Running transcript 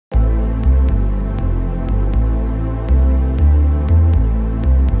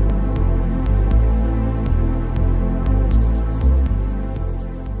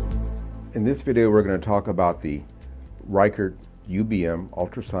this video we're going to talk about the Reichert UBM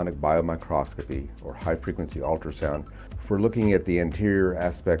ultrasonic biomicroscopy, or high frequency ultrasound, for looking at the anterior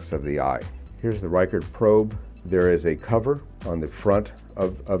aspects of the eye. Here's the Reichert probe. There is a cover on the front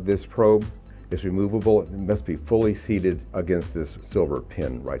of this probe. It's removable. It must be fully seated against this silver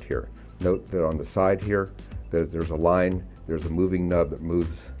pin right here. Note that on the side here there's a line, there's a moving nub that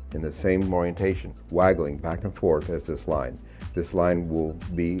moves in the same orientation, waggling back and forth as this line. This line will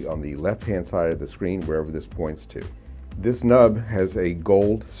be on the left-hand side of the screen, wherever this points to. This nub has a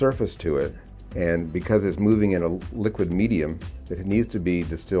gold surface to it, and because it's moving in a liquid medium, it needs to be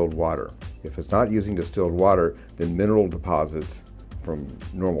distilled water. If it's not using distilled water, then mineral deposits from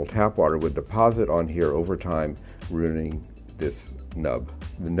normal tap water would deposit on here over time, ruining this nub.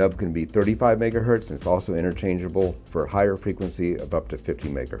 The nub can be 35 megahertz, and it's also interchangeable for higher frequency of up to 50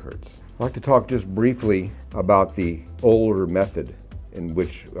 megahertz. I'd like to talk just briefly about the older method in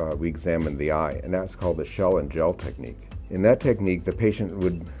which we examine the eye, and that's called the shell and gel technique. In that technique, the patient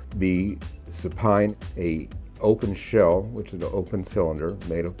would be supine an open shell, which is an open cylinder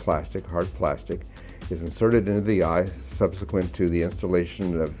made of plastic, hard plastic, is inserted into the eye subsequent to the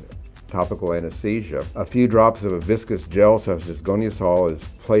installation of topical anesthesia. A few drops of a viscous gel such as goniosol is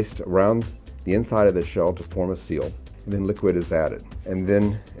placed around the inside of the shell to form a seal, and then liquid is added. And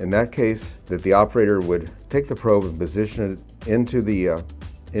then in that case, that the operator would take the probe and position it into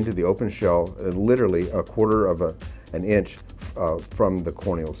the open shell, literally a quarter of an inch from the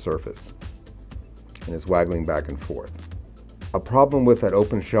corneal surface, and it's waggling back and forth. A problem with that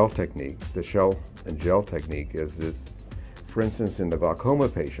open shell technique, the shell and gel technique, is this, for instance, in the glaucoma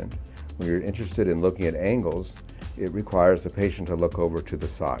patient, when you're interested in looking at angles, it requires the patient to look over to the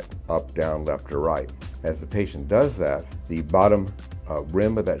side, up, down, left, or right. As the patient does that, the bottom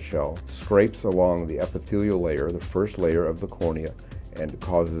rim of that shell scrapes along the epithelial layer, the first layer of the cornea, and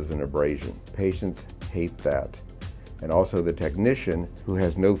causes an abrasion. Patients hate that. And also the technician, who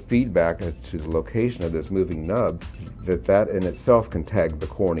has no feedback as to the location of this moving nub, that in itself can tag the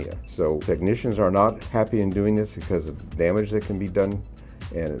cornea. So technicians are not happy in doing this because of the damage that can be done,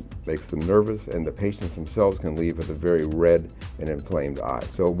 and it makes them nervous, and the patients themselves can leave with a very red and inflamed eye.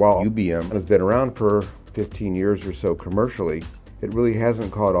 So while UBM has been around for 15 years or so commercially, it really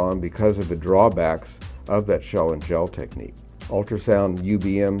hasn't caught on because of the drawbacks of that shell and gel technique. Ultrasound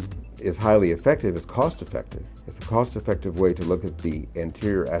UBM is highly effective, it's cost effective. It's a cost effective way to look at the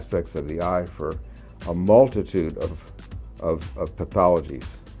anterior aspects of the eye for a multitude of pathologies.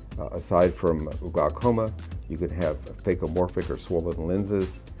 Aside from glaucoma, you can have phacomorphic or swollen lenses,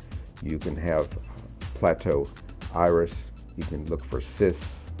 you can have plateau iris, you can look for cysts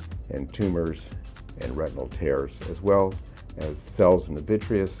and tumors and retinal tears, as well as cells in the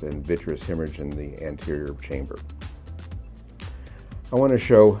vitreous and vitreous hemorrhage in the anterior chamber. I want to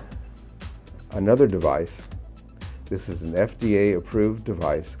show another device. This is an FDA approved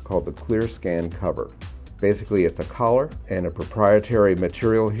device called the Clearscan cover. Basically, it's a collar and a proprietary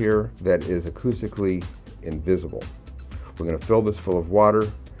material here that is acoustically invisible. We're going to fill this full of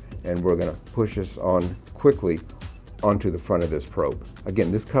water, and we're going to push this on quickly onto the front of this probe.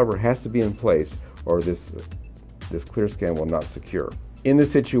 Again, this cover has to be in place, or this Clearscan will not secure. In the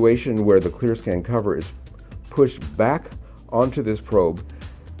situation where the Clearscan cover is pushed back onto this probe,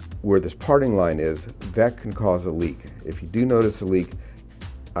 where this parting line is, that can cause a leak. If you do notice a leak,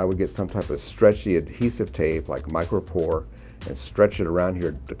 I would get some type of stretchy adhesive tape like micropore and stretch it around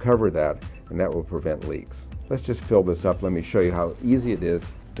here to cover that, and that will prevent leaks. Let's just fill this up. Let me show you how easy it is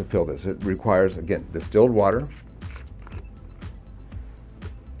to fill this. It requires, again, distilled water.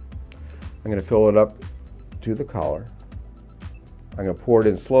 I'm going to fill it up to the collar. I'm going to pour it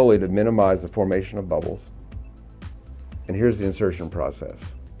in slowly to minimize the formation of bubbles. And here's the insertion process.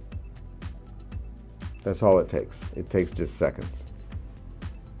 That's all it takes. It takes just seconds.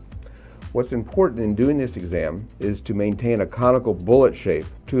 What's important in doing this exam is to maintain a conical bullet shape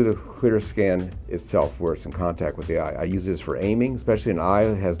to the Clearscan itself where it's in contact with the eye. I use this for aiming, especially an eye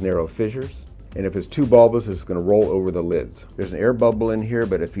that has narrow fissures. And if it's too bulbous, it's going to roll over the lids. There's an air bubble in here,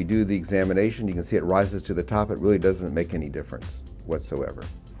 but if you do the examination, you can see it rises to the top. It really doesn't make any difference whatsoever.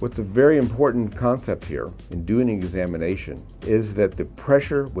 What's a very important concept here in doing an examination is that the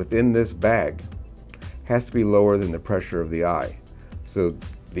pressure within this bag has to be lower than the pressure of the eye. So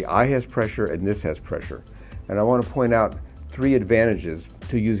the eye has pressure and this has pressure. And I want to point out three advantages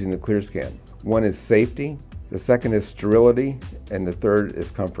to using the Clearscan. One is safety, the second is sterility, and the third is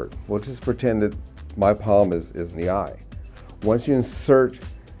comfort. We'll just pretend that my palm is in the eye. Once you insert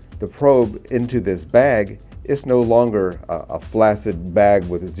the probe into this bag, it's no longer a flaccid bag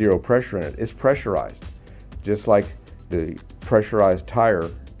with zero pressure in it. It's pressurized, just like the pressurized tire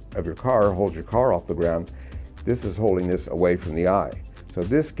of your car holds your car off the ground, this is holding this away from the eye. So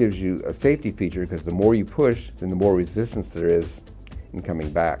this gives you a safety feature because the more you push, then the more resistance there is in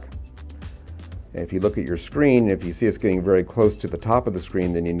coming back. And if you look at your screen, if you see it's getting very close to the top of the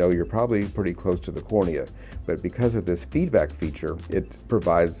screen, then you know you're probably pretty close to the cornea. But because of this feedback feature, it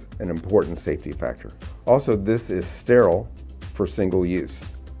provides an important safety factor. Also, this is sterile for single use.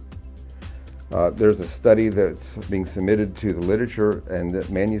 There's a study that's being submitted to the literature, and that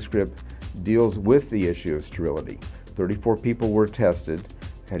manuscript deals with the issue of sterility. 34 people were tested,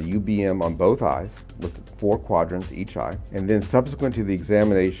 had UBM on both eyes with 4 quadrants each eye, and then subsequent to the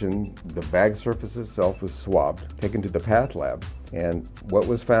examination, the bag surface itself was swabbed, taken to the path lab, and what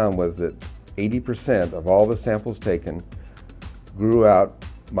was found was that 80% of all the samples taken grew out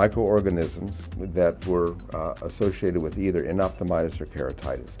microorganisms that were associated with either endophthalmitis or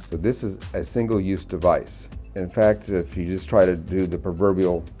keratitis. So this is a single-use device. In fact, if you just try to do the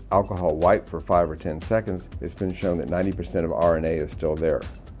proverbial alcohol wipe for 5 or 10 seconds, it's been shown that 90% of RNA is still there.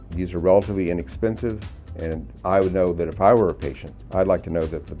 These are relatively inexpensive, and I would know that if I were a patient, I'd like to know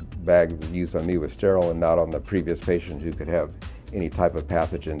that the bag used on me was sterile and not on the previous patient who could have any type of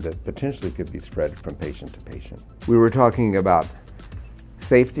pathogen that potentially could be spread from patient to patient. We were talking about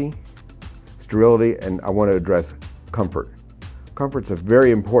safety, sterility, and I want to address comfort. Comfort's a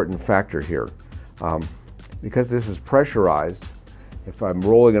very important factor here. Because this is pressurized, if I'm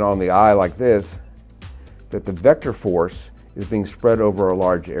rolling it on the eye like this, that the vector force is being spread over a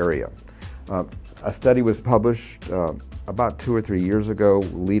large area. A study was published about 2 or 3 years ago,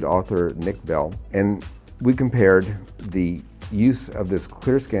 lead author Nick Bell, and we compared the use of this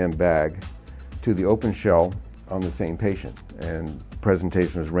Clearscan bag to the open shell on the same patient. And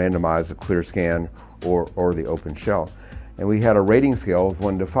presentation was randomized, a Clearscan or the open shell. And we had a rating scale of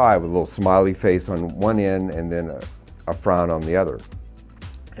 1 to 5 with a little smiley face on one end and then a frown on the other.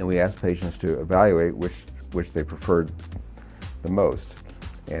 And we asked patients to evaluate which they preferred the most.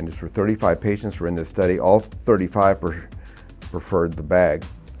 And just for 35 patients who were in this study, all 35 preferred the bag,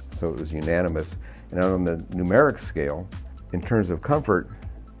 so it was unanimous. And on the numeric scale, in terms of comfort,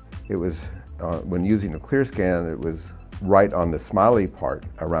 it was, when using the Clearscan, it was right on the smiley part,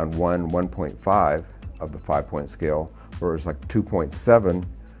 around 1.5 of the 5-point scale, where it was like 2.7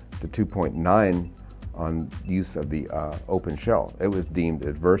 to 2.9 on use of the open shell. It was deemed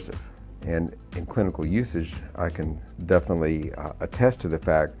adversive. And in clinical usage, I can definitely attest to the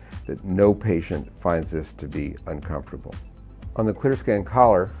fact that no patient finds this to be uncomfortable. On the Clearscan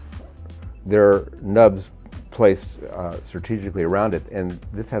collar, there are nubs placed strategically around it, and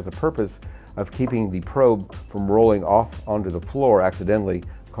this has a purpose of keeping the probe from rolling off onto the floor accidentally,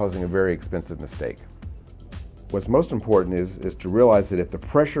 causing a very expensive mistake. What's most important is to realize that if the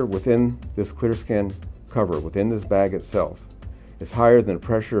pressure within this Clearscan cover, within this bag itself, is higher than the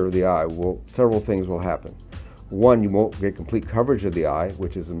pressure of the eye, several things will happen. One, you won't get complete coverage of the eye,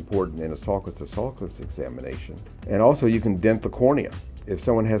 which is important in a sulcus-to-sulcus examination. And also you can dent the cornea. If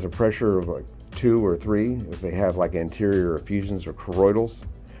someone has a pressure of like 2 or 3, if they have like anterior effusions or choroidals,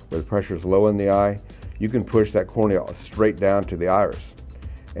 where the pressure is low in the eye, you can push that cornea straight down to the iris.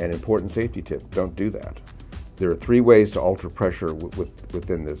 An important safety tip, don't do that. There are 3 ways to alter pressure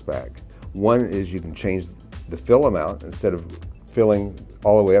within this bag. One is you can change the fill amount. Instead of filling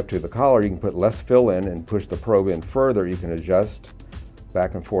all the way up to the collar, you can put less fill in and push the probe in further. You can adjust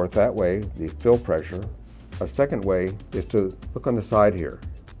back and forth that way, the fill pressure. A second way is to look on the side here.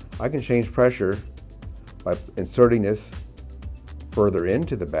 I can change pressure by inserting this further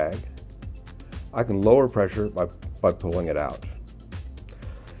into the bag. I can lower pressure by pulling it out.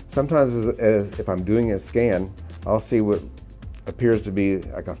 Sometimes if I'm doing a scan, I'll see what appears to be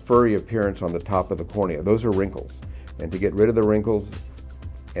like a furry appearance on the top of the cornea. Those are wrinkles. And to get rid of the wrinkles,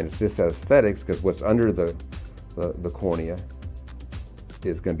 and it's just aesthetics, because what's under the cornea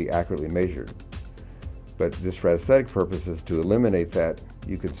is going to be accurately measured. But just for aesthetic purposes, to eliminate that,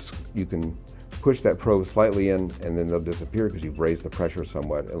 you can push that probe slightly in, and then they'll disappear because you've raised the pressure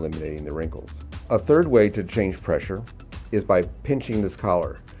somewhat, eliminating the wrinkles. A third way to change pressure is by pinching this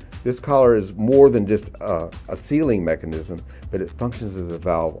collar. This collar is more than just a sealing mechanism, but it functions as a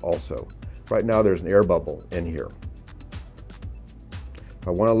valve also. Right now there's an air bubble in here. If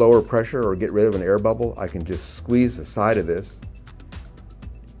I want to lower pressure or get rid of an air bubble, I can just squeeze the side of this.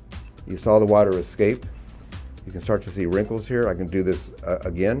 You saw the water escape. You can start to see wrinkles here. I can do this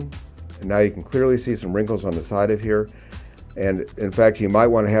again. And now you can clearly see some wrinkles on the side of here. And in fact, you might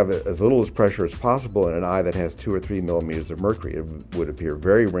want to have as little pressure as possible in an eye that has 2 or 3 millimeters of mercury. It would appear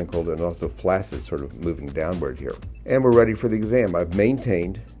very wrinkled and also flaccid, sort of moving downward here. And we're ready for the exam. I've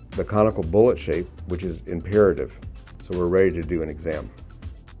maintained the conical bullet shape, which is imperative. So we're ready to do an exam.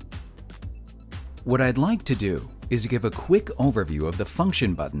 What I'd like to do is give a quick overview of the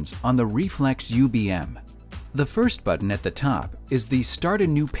function buttons on the Reflex UBM. The first button at the top is the Start a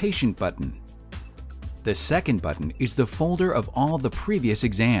New Patient button. The second button is the folder of all the previous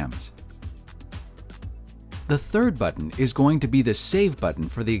exams. The third button is going to be the Save button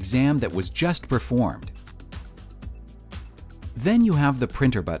for the exam that was just performed. Then you have the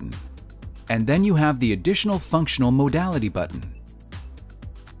Printer button. And then you have the Additional Functional Modality button.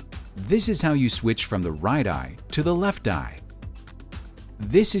 This is how you switch from the right eye to the left eye.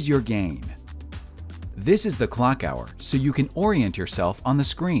 This is your gain. This is the clock hour, so you can orient yourself on the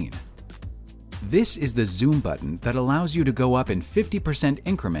screen. This is the Zoom button that allows you to go up in 50%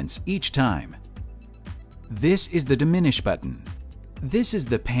 increments each time. This is the Diminish button. This is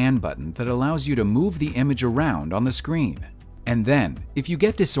the Pan button that allows you to move the image around on the screen. And then, if you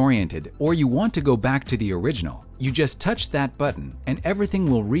get disoriented or you want to go back to the original, you just touch that button and everything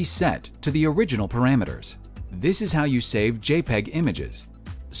will reset to the original parameters. This is how you save JPEG images.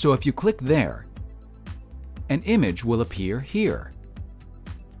 So if you click there, an image will appear here.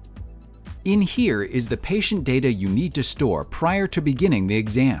 In here is the patient data you need to store prior to beginning the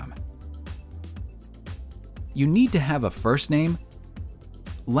exam. You need to have a first name,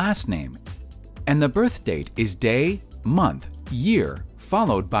 last name, and the birth date is day, month, year,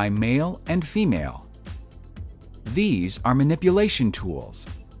 followed by male and female. These are manipulation tools.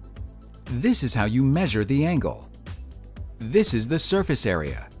 This is how you measure the angle. This is the surface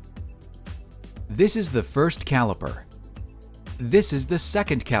area. This is the first caliper. This is the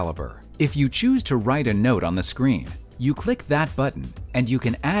second caliper. If you choose to write a note on the screen, you click that button and you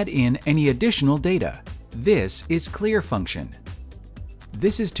can add in any additional data. This is Clear function.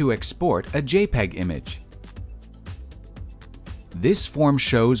 This is to export a JPEG image. This form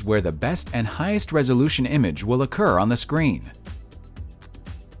shows where the best and highest resolution image will occur on the screen.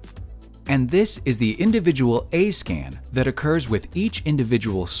 And this is the individual A scan that occurs with each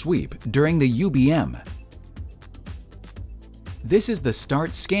individual sweep during the UBM. This is the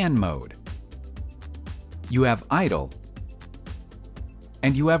Start Scan mode. You have Idle,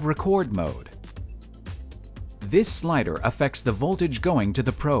 and you have Record mode. This slider affects the voltage going to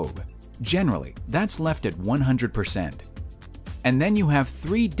the probe. Generally, that's left at 100%. And then you have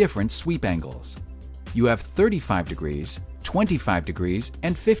three different sweep angles. You have 35 degrees, 25 degrees,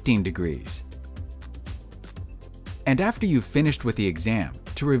 and 15 degrees. And after you've finished with the exam,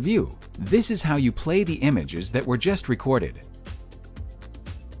 to review, this is how you play the images that were just recorded.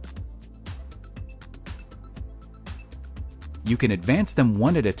 You can advance them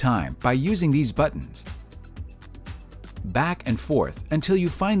one at a time by using these buttons. Back and forth until you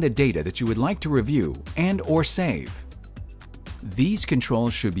find the data that you would like to review and/or save. These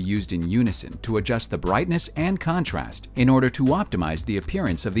controls should be used in unison to adjust the brightness and contrast in order to optimize the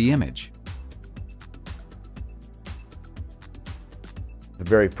appearance of the image. The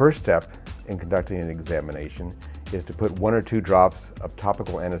very first step in conducting an examination is to put 1 or 2 drops of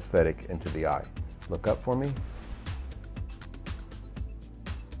topical anesthetic into the eye. Look up for me.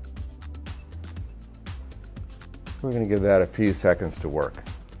 We're going to give that a few seconds to work.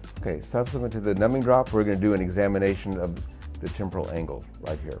 Okay, subsequent to the numbing drop, we're going to do an examination of the temporal angle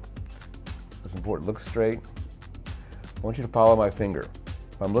right here. It's important. Look straight. I want you to follow my finger.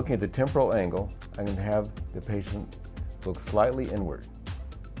 If I'm looking at the temporal angle, I'm going to have the patient look slightly inward,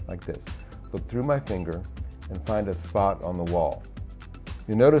 like this. Look through my finger and find a spot on the wall.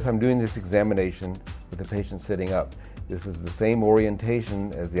 You notice I'm doing this examination with the patient sitting up. This is the same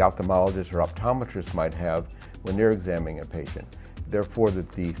orientation as the ophthalmologist or optometrist might have when they're examining a patient. Therefore,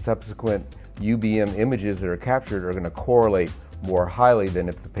 that the subsequent UBM images that are captured are going to correlate more highly than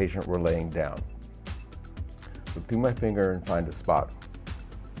if the patient were laying down. Look through my finger and find a spot.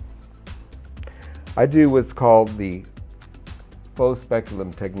 I do what's called the faux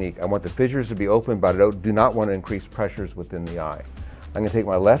speculum technique. I want the fissures to be open, but I do not want to increase pressures within the eye. I'm going to take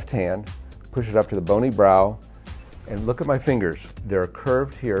my left hand, push it up to the bony brow, and look at my fingers. They're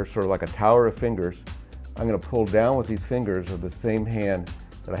curved here, sort of like a tower of fingers. I'm going to pull down with these fingers of the same hand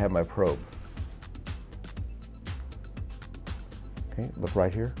that I have my probe. Okay, look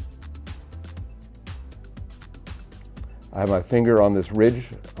right here. I have my finger on this ridge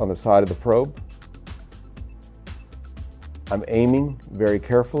on the side of the probe. I'm aiming very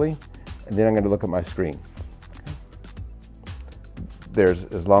carefully, and then I'm going to look at my screen. Okay. There's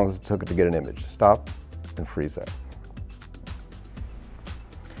as long as it took it to get an image. Stop and freeze that.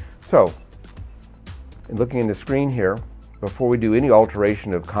 So, in looking at the screen here, before we do any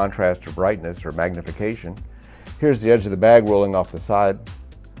alteration of contrast or brightness or magnification, here's the edge of the bag rolling off the side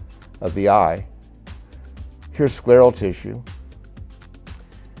of the eye. Here's scleral tissue.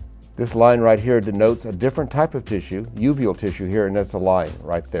 This line right here denotes a different type of tissue, uveal tissue here, and that's a line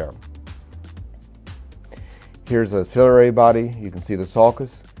right there. Here's a ciliary body. You can see the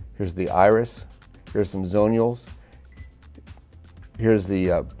sulcus. Here's the iris. Here's some zonules. Here's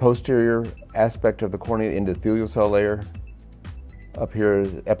the posterior aspect of the cornea, endothelial cell layer. Up here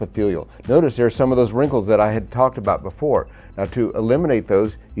is epithelial. Notice there's some of those wrinkles that I had talked about before. Now to eliminate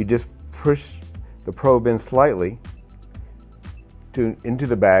those, you just push the probe in slightly into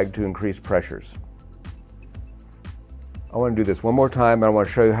the bag to increase pressures. I want to do this one more time, and I want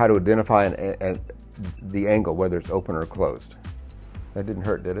to show you how to identify the angle, whether it's open or closed. That didn't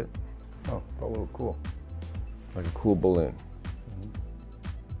hurt, did it? Oh, a little cool. Like a cool balloon.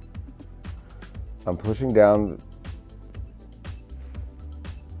 I'm pushing down.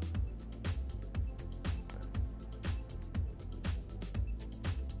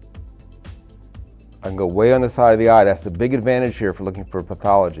 I can go way on the side of the eye. That's the big advantage here for looking for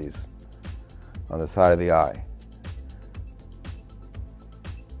pathologies on the side of the eye.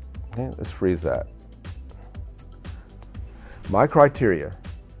 Okay, let's freeze that. My criteria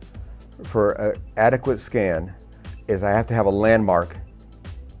for an adequate scan is I have to have a landmark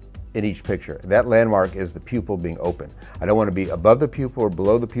in each picture. That landmark is the pupil being open. I don't want to be above the pupil or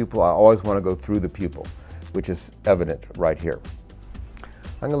below the pupil. I always want to go through the pupil, which is evident right here.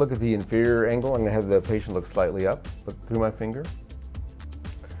 I'm going to look at the inferior angle. I'm going to have the patient look slightly up, look through my finger.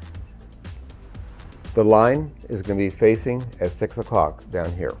 The line is going to be facing at 6 o'clock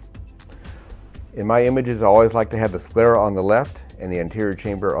down here. In my images, I always like to have the sclera on the left and the anterior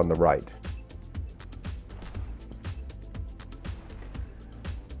chamber on the right.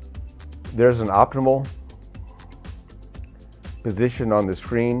 There's an optimal position on the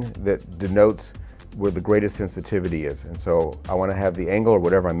screen that denotes where the greatest sensitivity is. And so I want to have the angle or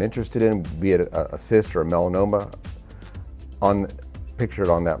whatever I'm interested in, be it a cyst or a melanoma, pictured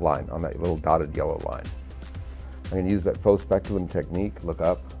on that line, on that little dotted yellow line. I'm going to use that faux speculum technique, look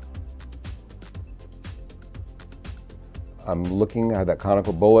up. I'm looking at that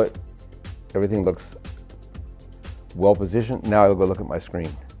conical bullet. Everything looks well positioned. Now I'll go look at my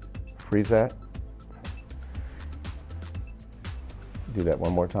screen. Freeze that. Do that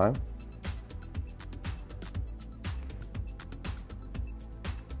one more time.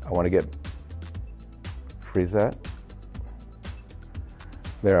 I want to freeze that.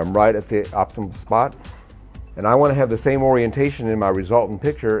 There, I'm right at the optimal spot. And I want to have the same orientation in my resultant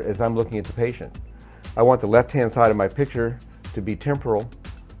picture as I'm looking at the patient. I want the left-hand side of my picture to be temporal.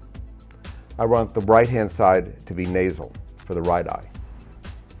 I want the right-hand side to be nasal for the right eye.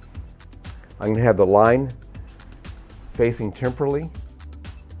 I'm going to have the line facing temporally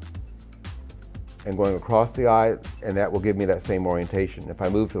and going across the eye, and that will give me that same orientation. If I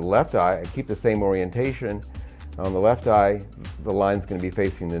move to the left eye, I keep the same orientation. On the left eye, the line's going to be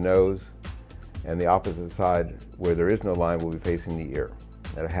facing the nose, and the opposite side, where there is no line, will be facing the ear.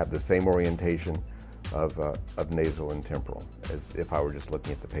 And I have the same orientation of nasal and temporal as if I were just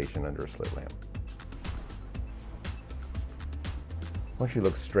looking at the patient under a slit lamp. Once you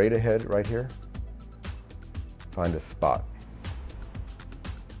look straight ahead right here, find a spot.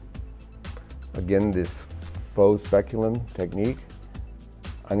 Again, this faux speculum technique.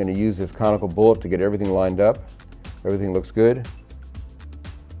 I'm going to use this conical bullet to get everything lined up. Everything looks good.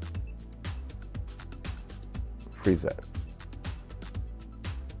 Freeze that.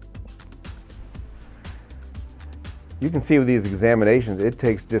 You can see with these examinations, it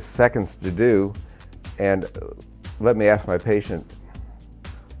takes just seconds to do. And let me ask my patient,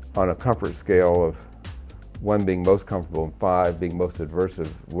 on a comfort scale of 1 being most comfortable and 5 being most aversive,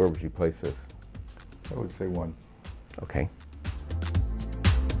 where would you place this? I would say 1. Okay.